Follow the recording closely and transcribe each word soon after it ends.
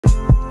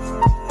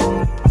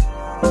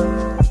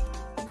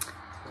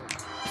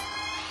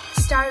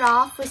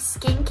off with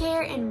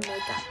skincare and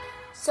makeup.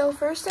 So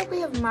first up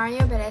we have Mario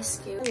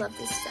Badescu. I love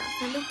this stuff.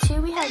 Number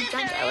 2 we have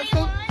Drunk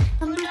Elephant.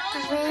 Number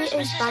 3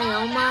 is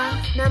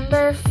Bioma.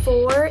 Number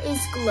 4 is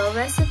Glow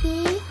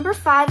Recipe. Number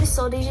 5 is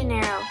Sol de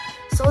Janeiro.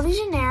 Sol de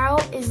Janeiro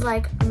is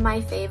like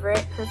my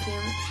favorite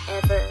perfume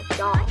ever,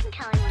 y'all.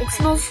 It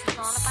smells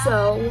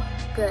so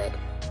good.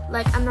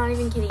 Like, I'm not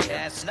even kidding you.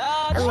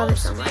 I love it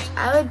so much.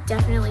 I would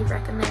definitely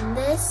recommend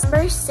this.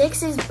 Number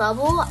 6 is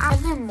Bubble. I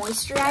have their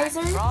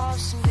moisturizer.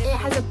 It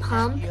has a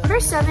pump.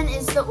 Number 7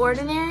 is The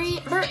Ordinary.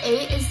 Number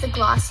 8 is the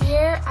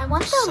Glossier. I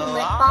want the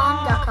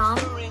lipbalm.com.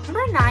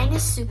 Number 9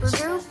 is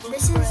Supergroup.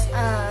 This is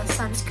a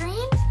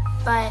sunscreen,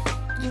 but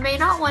you may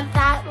not want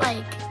that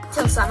like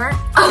till summer.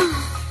 My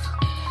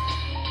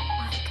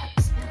cup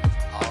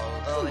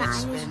smelled.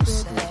 9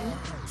 is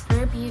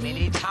Rare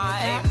Beauty.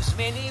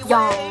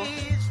 Y'all.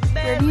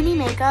 Rare Beauty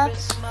makeup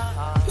is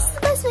the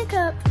best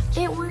makeup.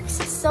 It works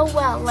so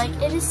well. Like,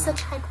 it is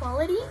such high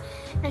quality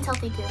and it's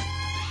healthy too.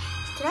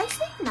 Did I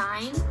say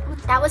 9?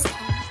 That was 10.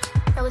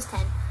 That was 10.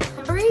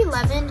 Number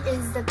 11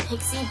 is the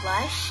Pixie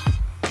Blush.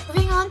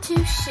 Moving on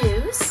to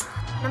shoes.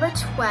 Number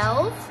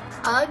 12,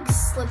 Ugg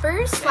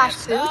slippers /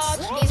 boots.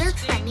 These are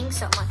trending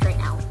so much right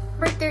now.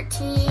 Number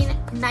 13,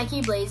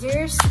 Nike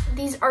Blazers.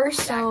 These are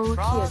so cute.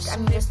 I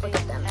mean, just look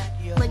at them.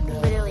 Like,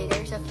 literally,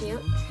 they're so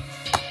cute.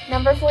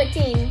 Number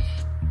 14,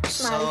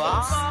 Smiley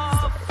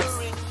Face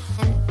slippers.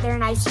 And they're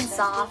nice and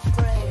soft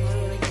and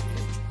they're really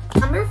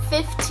good. Number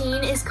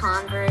 15 is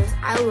Converse.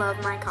 I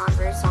love my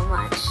Converse so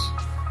much.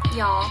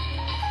 Y'all,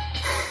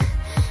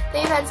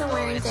 they've had some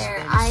wear and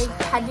tear. I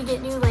had to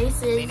get new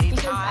laces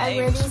because I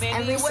wear these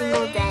every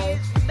single day.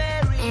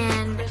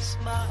 And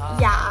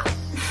yeah,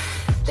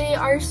 they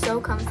are so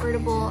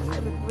comfortable. I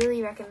would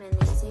really recommend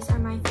these. These are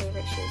my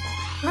favorite shoes I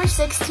have. Number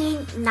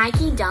 16,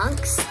 Nike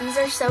Dunks. These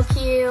are so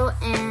cute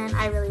and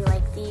I really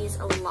like these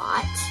a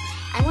lot.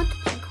 I want the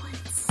pink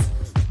ones.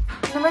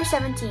 Number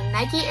 17,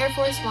 Nike Air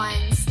Force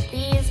Ones.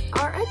 These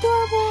are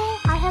adorable.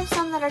 I have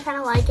some that are kind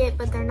of like it,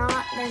 but they're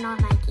not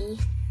Nike,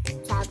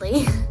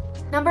 sadly.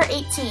 Number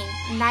 18,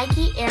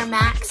 Nike Air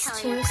Max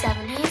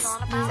 270s.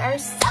 These are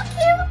so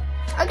cute.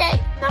 Okay,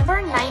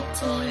 number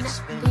 19,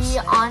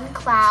 the On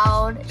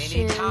Cloud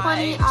shoes.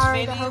 20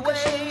 are the Hoka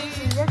shoes.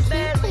 These are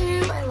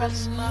cute too. I love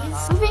these.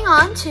 Moving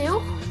on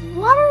to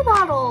water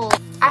bottles.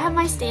 I have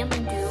my Stanley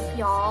dupe,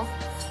 y'all.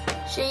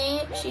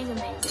 She's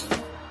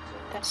amazing.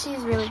 She's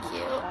really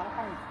cute.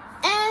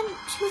 And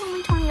she was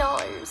only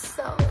 $20,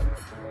 so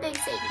big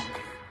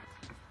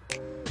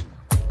saving.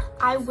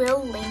 I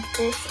will link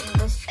this in the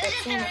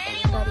description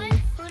if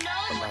anybody would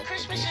like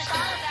to do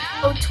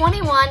that. Oh,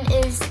 21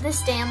 is the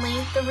Stanley,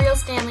 the real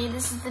Stanley.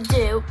 This is the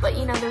dupe, but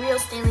you know, the real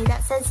Stanley,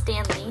 that says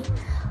Stanley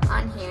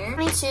on here.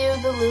 22,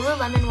 the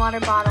Lululemon water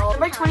bottle.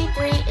 Number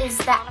 23 is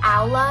the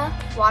Aula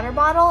water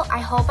bottle. I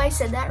hope I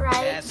said that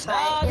right,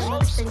 but it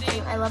looks pretty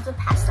cute. I love the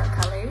pastel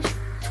colors.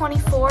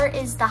 24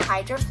 is the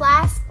Hydro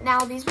Flask. Now,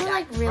 these were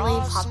like really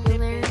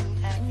popular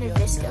in the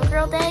Disco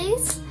Girl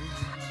days.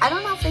 I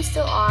don't know if they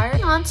still are.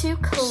 On to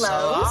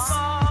clothes.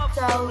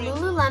 So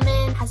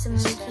Lululemon has some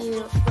really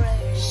cute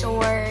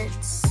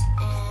shorts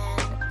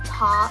and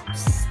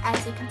tops,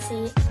 as you can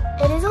see.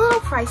 It is a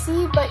little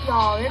pricey, but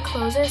y'all, their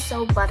clothes are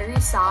so buttery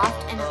soft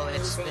and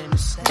amazing.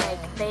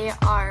 Like, they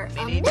are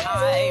amazing.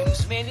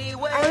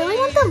 I really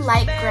want the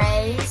light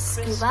gray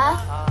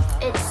scuba.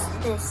 It's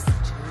this.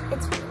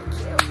 It's really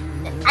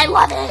cute. I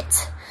love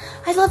it.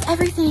 I love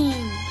everything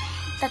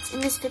that's in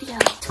this video.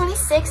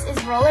 26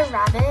 is Roller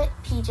Rabbit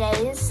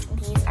PJs.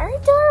 These are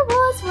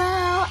adorable as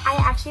well. I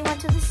actually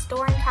went to the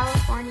store in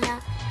California.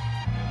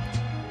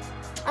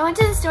 And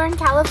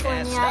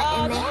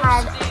they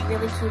had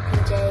really cute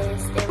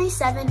PJs.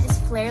 27 is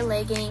Flare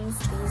Leggings.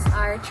 These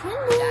are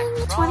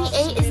trending.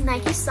 28 is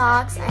Nike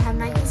Socks. I have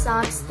Nike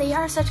Socks. They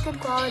are such good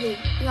quality.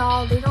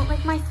 Y'all, they don't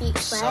make my feet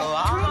sweat.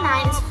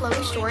 29 is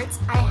Flowy Shorts.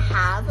 I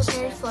have a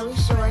pair of Flowy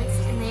Shorts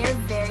and they are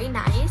very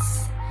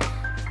nice.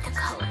 The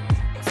color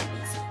is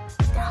amazing.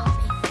 They're hot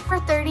pink.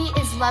 Number 30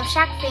 is Love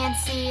Shack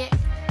Fancy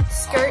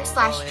skirt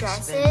 /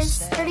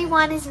 dresses.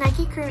 31 is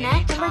Nike Crew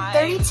Neck. Number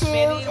 32 is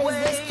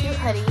these cute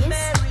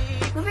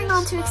hoodies. Moving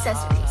on to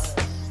accessories.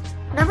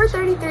 Number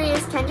 33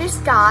 is Kendra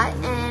Scott,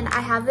 and I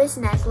have this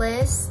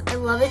necklace. I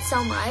love it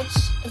so much.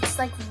 It's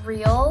like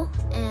real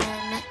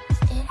and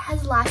it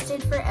has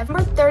lasted forever.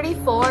 Number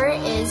 34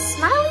 is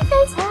Smiley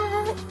Face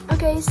hat.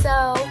 Okay,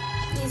 so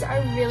these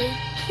are really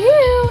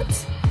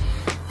cute.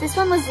 This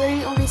one was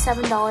literally only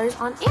 $7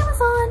 on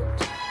Amazon.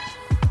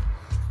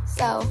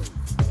 So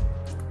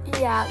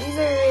yeah, these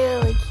are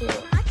really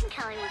cute.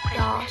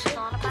 Y'all,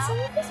 this on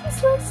your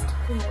Christmas list.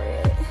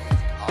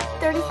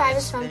 35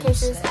 is phone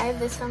cases. I have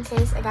this phone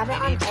case. I got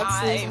it on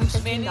Etsy. It's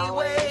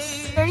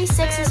 $15.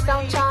 36 is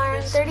phone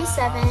charm.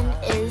 37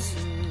 is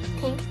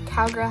pink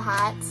cowgirl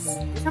hats.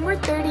 Number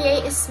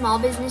 38 is small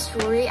business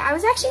jewelry. I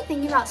was actually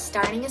thinking about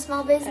starting a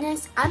small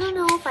business. I don't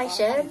know if I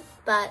should,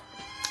 but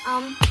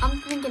I'm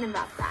thinking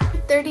about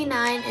that.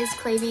 39 is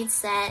clay bead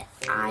set.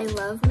 I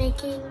love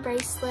making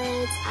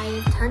bracelets. I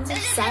have tons of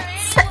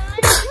sets.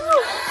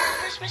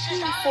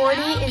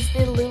 40 is the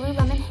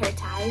Lululemon hair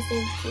ties. They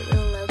have a cute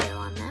little logo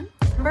on them.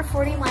 Number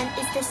 41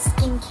 is the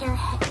skincare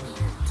headband.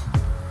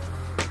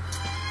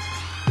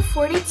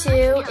 42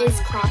 is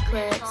claw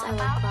clips. I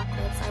love claw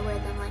clips. I wear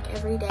them like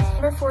every day.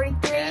 Number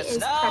 43 is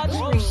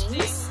preppy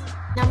rings.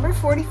 Number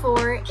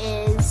 44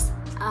 is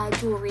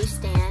jewelry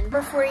stand.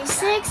 Number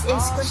 46 is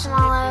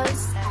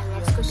Squishmallows. I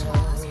love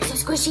Squishmallows. They're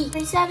so squishy.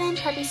 47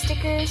 preppy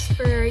stickers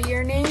for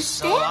your new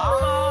Stanley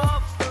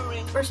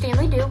or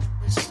Stanley dupe.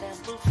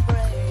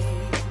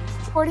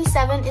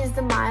 47 is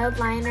the mild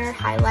liner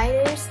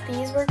highlighters.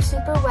 These work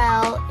super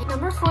well.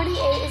 Number 48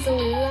 is the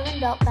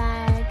Lululemon belt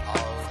bag.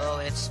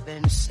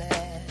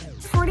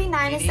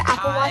 49 is the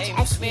Apple Watch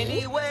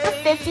SE. Number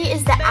 50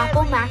 is the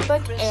Apple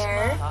MacBook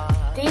Air.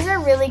 These are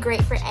really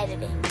great for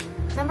editing.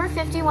 Number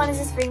 51 is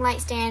this ring light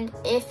stand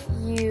if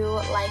you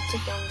like to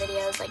film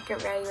videos, like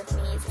Get Ready With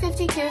Me.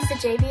 52 is the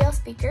JBL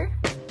speaker.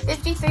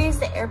 53 is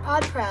the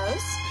AirPod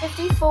Pros.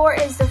 54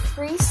 is the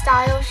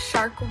Freestyle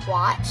Shark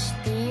Watch.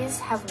 These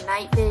have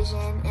night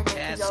vision and they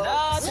can go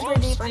super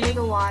deep under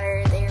the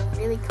water. They are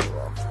really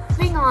cool.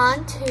 Moving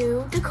on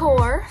to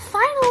decor.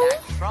 Finally,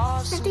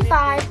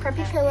 55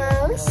 preppy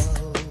pillows.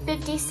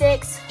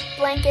 56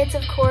 blankets,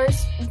 of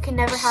course. You can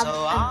never have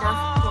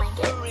enough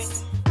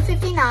blankets.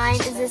 59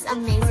 is this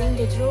amazing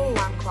digital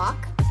alarm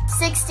clock.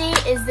 60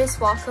 is this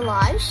wall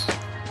collage.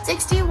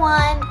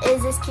 61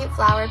 is this cute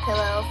flower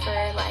pillow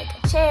for like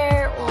a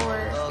chair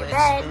or your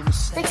bed.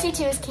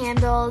 62 is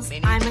candles.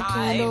 I'm a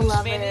candle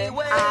lover.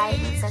 I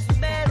am obsessed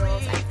with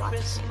candles. I have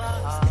lots of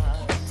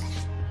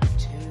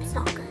candles. It's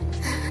not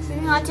good.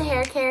 Moving on to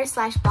hair care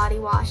 / body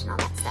wash and all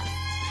that stuff.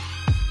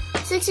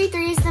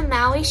 63 is the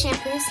Maui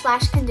shampoo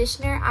 /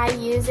 conditioner. I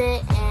use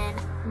it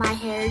and my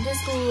hair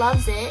just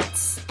loves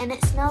it and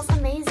it smells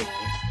amazing.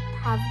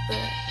 I have the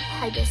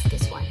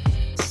hibiscus one.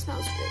 It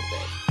smells really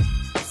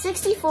good.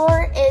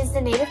 64 is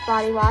the Native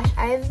body wash.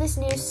 I have this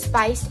new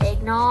spiced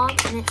eggnog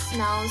and it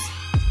smells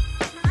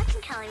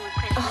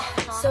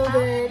so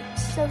good.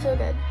 So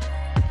good.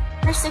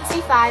 Number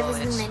 65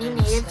 is the Mini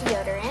Native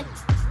deodorant.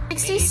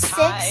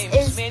 66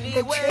 is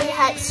the Tree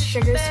Hut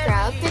Sugar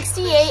Scrub.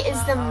 68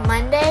 is the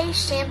Monday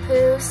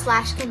shampoo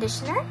 /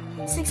 conditioner.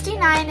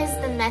 69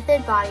 is the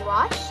Method body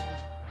wash.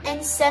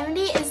 And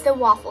 70 is the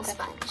waffle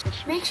sponge.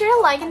 Make sure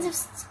to like and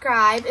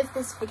subscribe if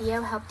this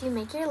video helped you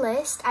make your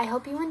list. I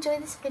hope you enjoy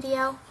this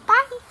video.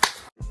 Bye!